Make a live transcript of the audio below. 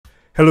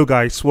Hello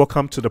guys,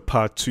 welcome to the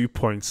part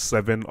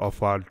 2.7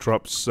 of our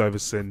drop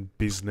servicing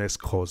business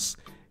course.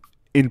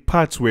 In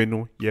part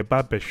 1,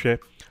 yeba beshe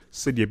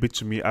said you bit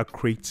to me a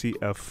create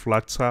a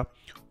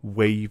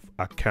Flutterwave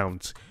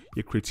account.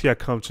 You create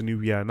account ni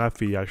we are na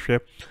fe yahwe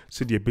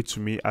said you bit to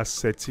me a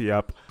set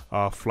up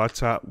our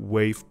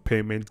Flutterwave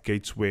payment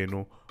gateway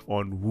no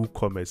on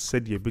WooCommerce.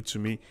 Said you bit to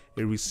me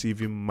a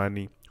receiving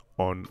money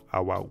on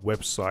our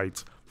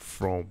website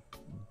from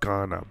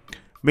Ghana.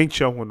 Make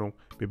sure no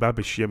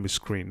be share my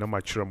screen. Now I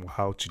show you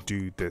how to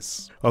do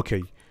this.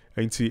 Okay,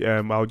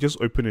 and I'll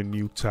just open a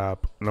new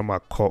tab. Now I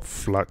call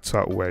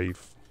Flutterwave.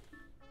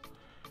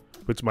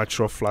 With my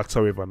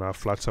Flutterwave and our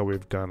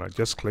Flutterwave Ghana.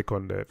 Just click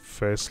on the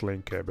first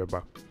link here,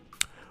 beba.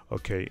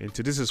 Okay, and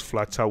this is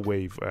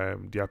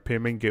Flutterwave. Their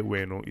payment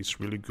gateway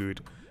is really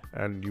good,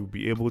 and you'll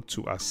be able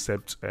to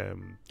accept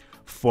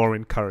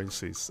foreign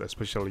currencies,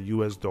 especially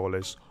US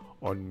dollars,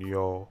 on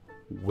your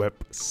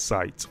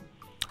website.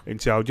 And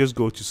I'll just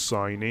go to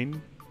sign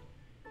in.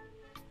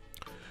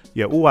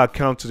 Yeah, who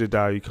account to the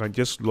dial, you can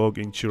just log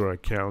into your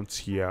account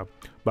here.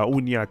 But who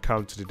need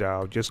account to the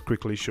dial, I'll just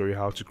quickly show you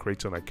how to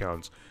create an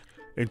account.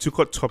 And to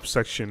the top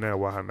section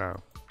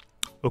now,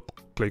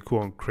 click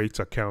on create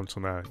account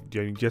now.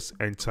 Then you just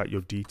enter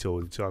your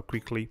details. So I'll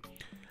quickly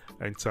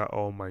enter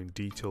all my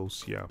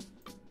details here.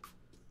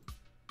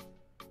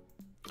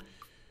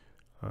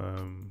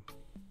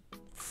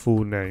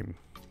 Full name.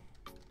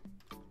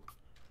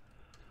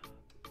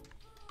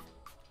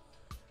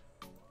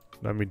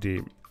 Let me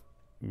do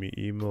my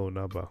email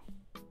number.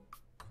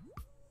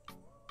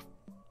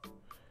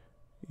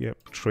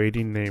 Yep,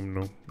 trading name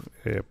no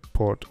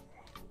airport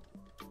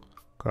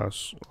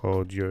cast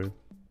audio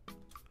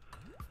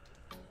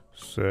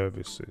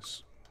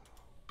services.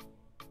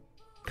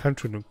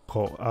 Country no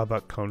call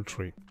other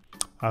country.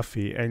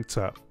 Afi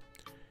enter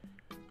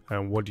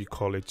and what do you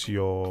call it,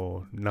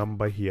 your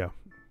number here.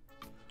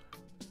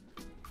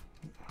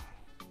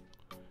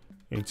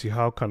 And see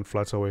how can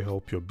Flutterwave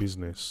help your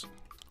business.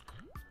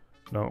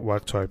 Now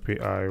what type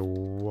it? I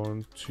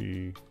want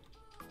to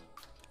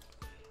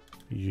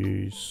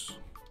use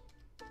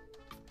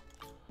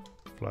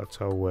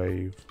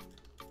Flutterwave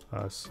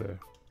as a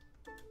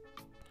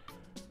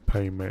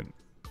payment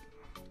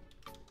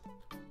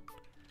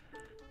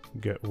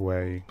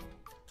gateway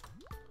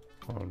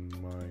on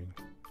my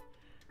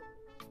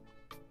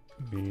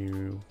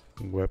new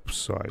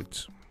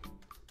website.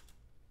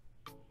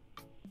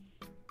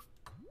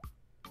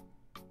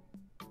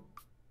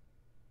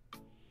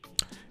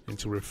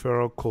 Into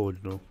referral code,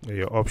 no,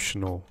 you're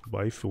optional,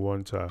 but if you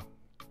want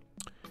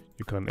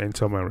you can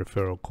enter my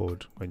referral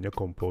code when you're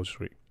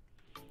compulsory.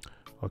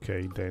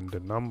 Okay, then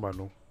the number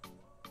no.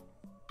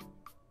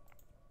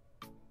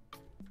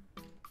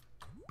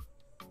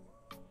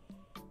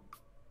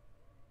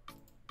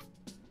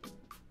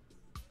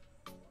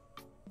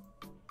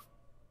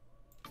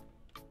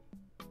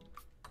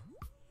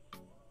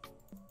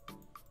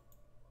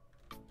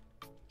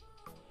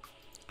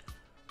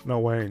 Now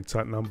when I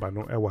enter number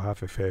no I will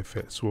have a fair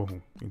so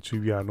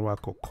into we are no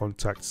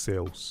contact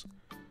sales.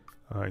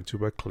 Into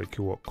we click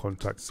what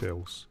contact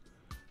sales.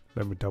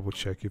 Let me double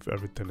check if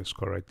everything is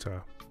correct.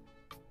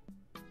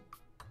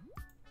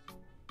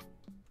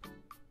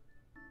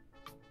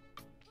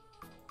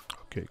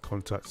 Okay,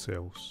 contact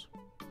sales.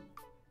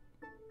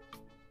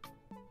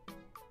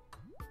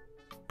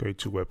 Go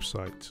to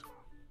website.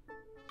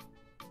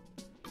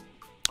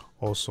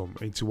 Awesome.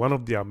 Into one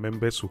of their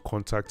members who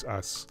contact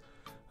us.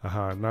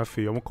 Now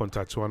for you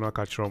contact one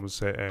catch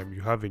say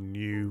you have a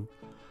new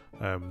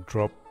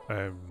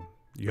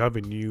you have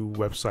a new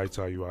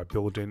website you are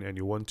building and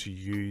you want to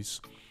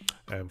use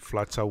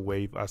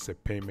Flutterwave as a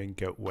payment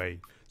gateway.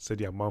 So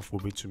the amount will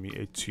be to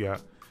me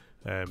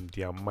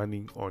their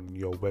money on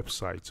your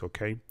website.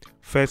 Okay,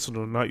 first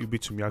no, not you be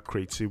to me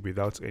creative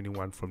without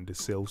anyone from the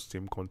sales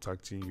team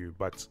contacting you,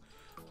 but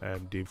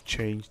they've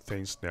changed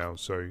things now.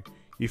 So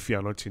if you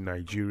are not in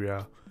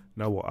Nigeria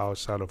now or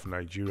outside of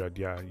Nigeria,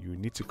 you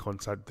need to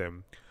contact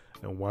them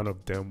and one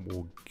of them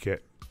will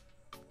get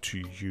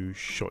to you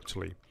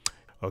shortly.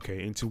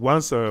 Okay, into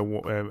once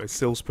a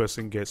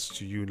salesperson gets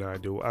to you now,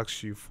 they will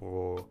ask you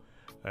for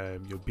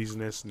your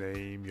business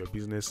name, your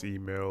business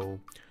email.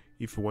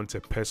 If you want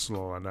a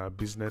personal and a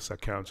business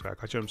account, I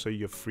catch them say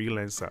you're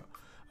freelancer.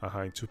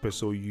 Into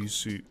person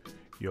use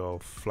your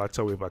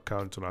Flutterwave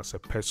account as a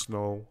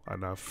personal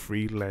and a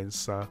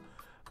freelancer.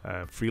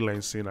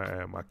 Freelancing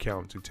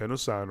account in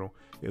Tenosano,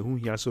 who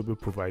he also be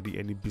providing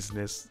any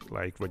business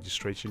like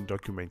registration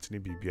document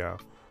in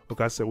BBR.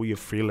 Okay, so we a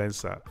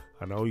freelancer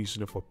and now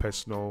using it for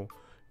personal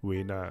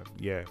way now.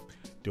 Yeah,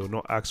 they'll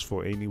not ask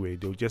for anyway,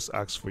 they'll just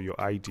ask for your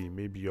ID,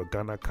 maybe your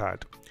Ghana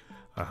card,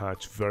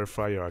 to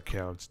verify your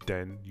account.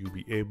 Then you'll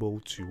be able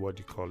to what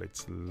do you call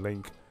it,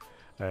 link,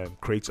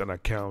 create an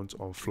account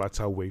on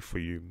Flutterwave for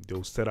you.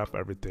 They'll set up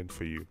everything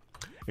for you.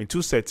 And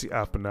to set it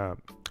up now.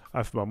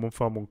 After my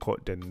mom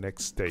called the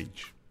next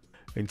stage.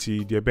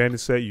 Until the Ben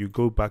said you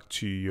go back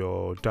to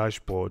your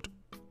dashboard.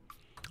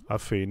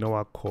 After now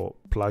I call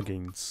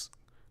plugins.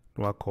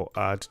 Now I call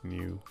add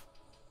new.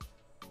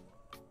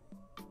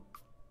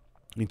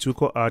 into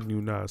ko add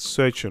new now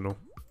search no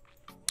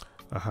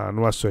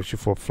no I search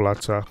for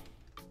Flutterwave.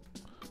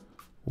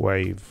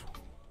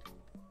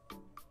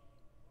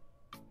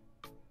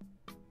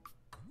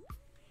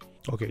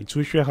 Okay,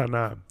 to share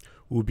hana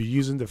we'll be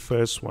using the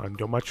first one,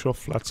 the mature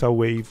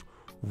Flutterwave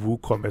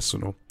WooCommerce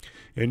no.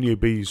 And your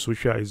base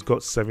social has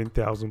got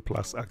 7,000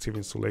 plus active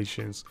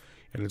installations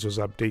and it was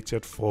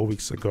updated 4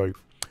 weeks ago.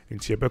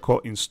 And you better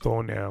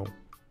install now.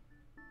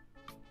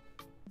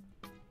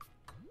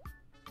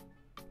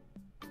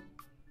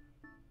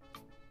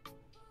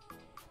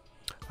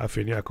 I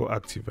can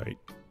activate.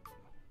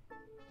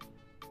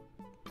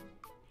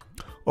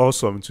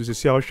 Awesome. To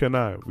see how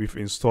now we've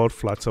installed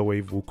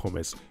Flutterwave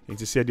WooCommerce. And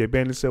to see the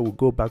benefit, we'll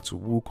go back to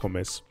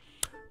WooCommerce.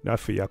 Now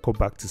I go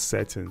back to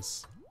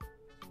settings.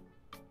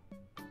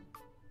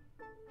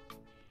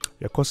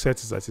 Your cost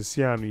settings as you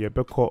see and you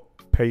better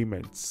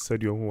payments.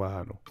 Said you who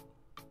are no.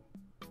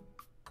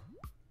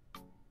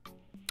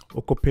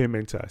 Oko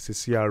payment as you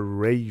see a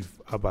rave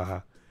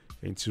abaha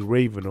into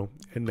rave no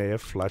and a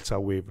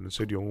Flutterwave no.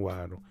 Said you who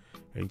are no.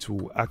 And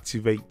to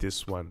activate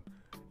this one,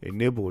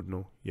 enabled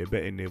no, you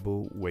better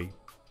enable way.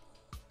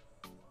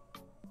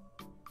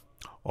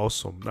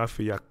 Awesome. Now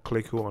for you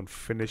click on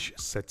finish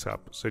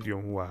setup. Said you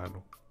who are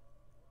no.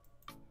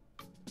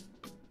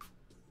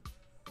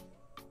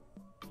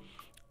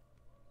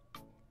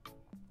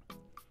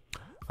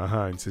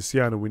 And to see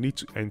we need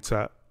to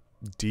enter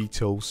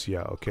details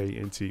here, okay?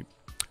 And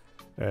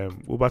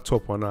over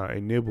top on our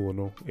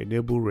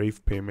enable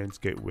rave payments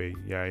gateway.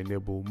 Yeah,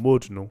 enable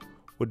mode no.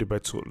 What the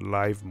better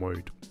live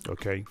mode,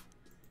 okay?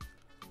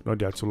 Not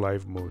that to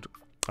live mode.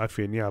 I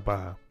feel near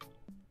about.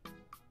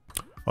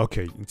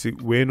 Okay,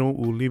 we know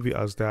we'll leave it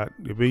as that.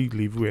 The way you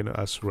leave it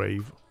as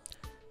rave.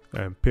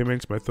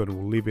 Payment method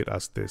will leave it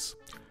as this.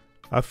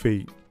 I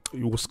feel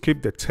you will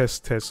skip the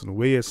test and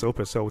where yourself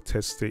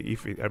test it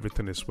if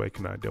everything is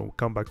working out. Then we'll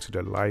come back to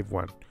the live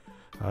one.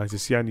 As you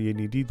see, you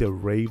need the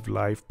rave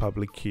live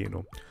public key,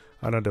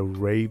 and the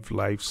rave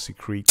live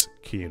secret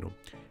key,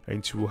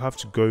 and you will have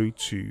to go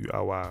to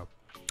our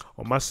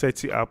must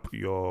set up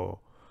your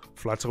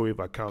Flutterwave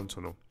account,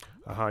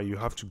 you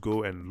have to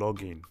go and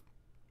log in.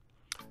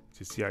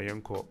 To see I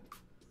am called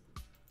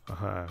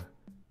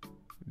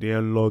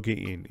then logging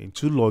in.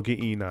 Into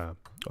logging in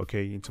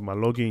okay, into my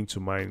login into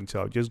mine,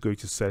 I'll just go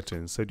to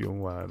settings. Said you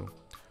want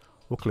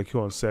we'll click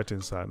on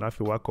settings and if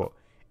you work on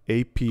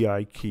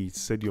API keys,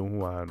 said you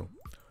want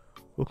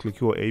we'll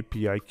click on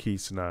API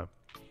keys now.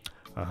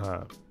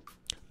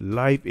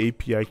 Live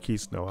API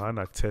keys now and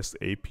test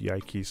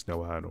API keys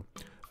now.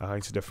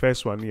 Into the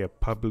first one here,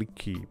 public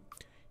key.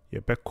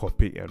 You better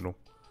copy it,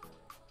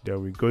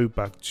 Then we go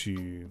back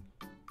to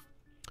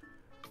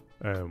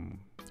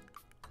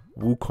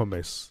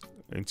WooCommerce.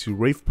 Into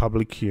rave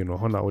public key,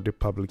 hona the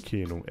public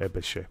key,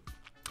 ebeshe.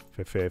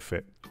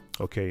 Fe.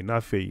 Okay, now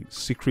for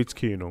secret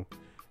key,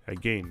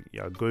 again,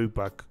 you go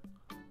back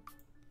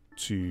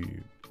to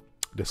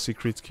the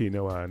secret key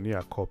now and you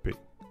copy.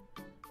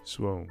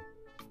 So,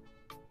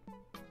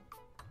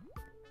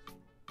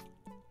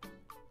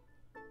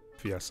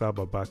 for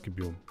saba back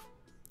biom.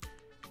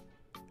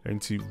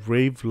 Into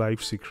rave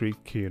live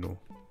secret key,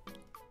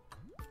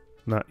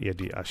 not yet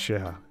the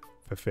asheha.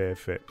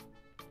 Fe.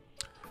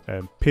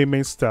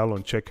 Payment style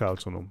on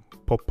checkout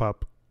pop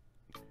up.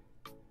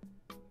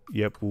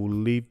 Yep, we'll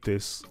leave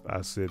this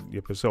as it.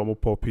 Yep, it's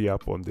almost popping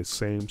up on the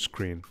same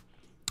screen.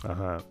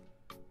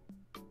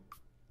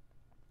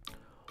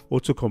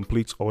 Auto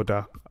complete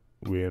order.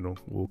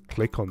 We'll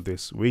click on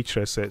this. Which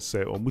says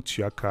say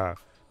car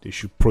they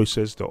should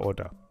process the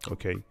order.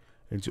 Okay,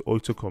 into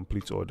auto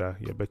complete order.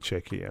 You better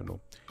check it.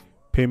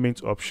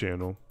 Payment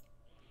option.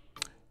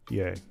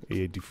 Yeah,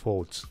 a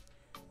default.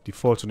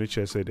 Default on each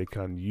say they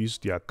can use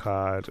their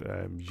card,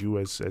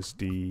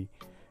 USSD,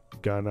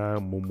 Ghana,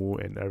 Momo,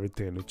 and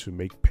everything to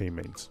make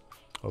payments.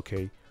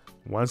 Okay,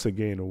 once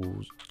again,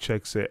 we'll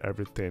check say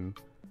everything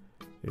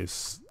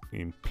is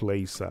in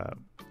place.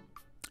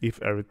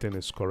 If everything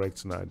is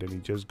correct now, then you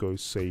just go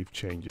save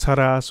changes.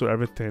 Ta-da! So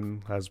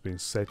everything has been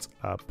set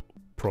up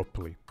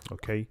properly.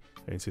 Okay,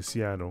 and to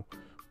see,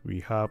 we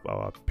have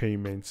our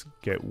payment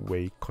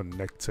gateway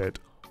connected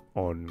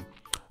on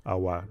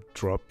our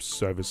drop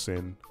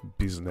servicing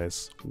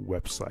business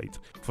website.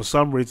 For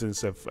some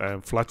reasons, if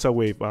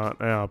Flutterwave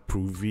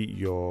approve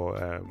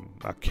your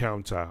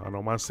account and I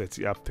want to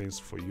set up things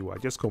for you, I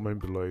just comment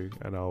below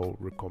and I'll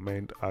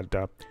recommend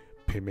other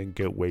payment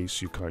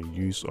gateways you can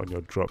use on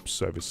your drop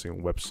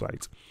servicing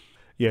website.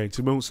 Yeah,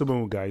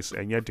 to guys,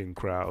 and yet in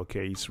crowd,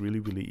 okay, it's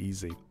really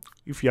easy.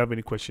 If you have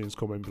any questions,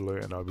 comment below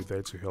and I'll be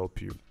there to help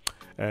you.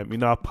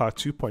 In our part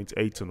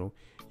 2.8,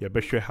 you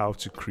better sure how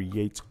to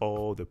create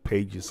all the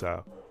pages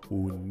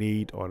we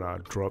need on our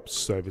drop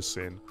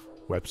servicing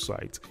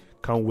website.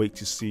 Can't wait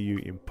to see you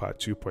in part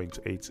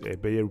 2.8.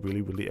 It'll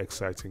be really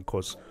exciting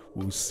because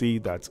we'll see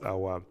that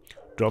our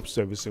drop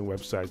servicing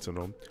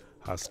website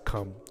has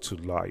come to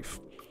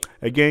life.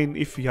 Again,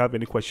 if you have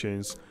any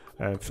questions,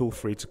 feel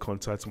free to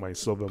contact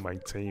myself and my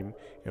team,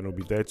 and I'll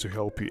be there to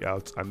help you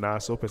out. And now,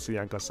 so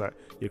Yankasa,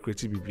 your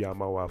creative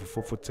BBMA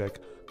Fofoofo Tech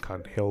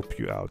can help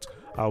you out.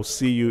 I'll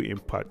see you in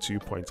part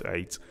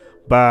 2.8.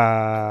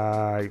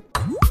 Bye.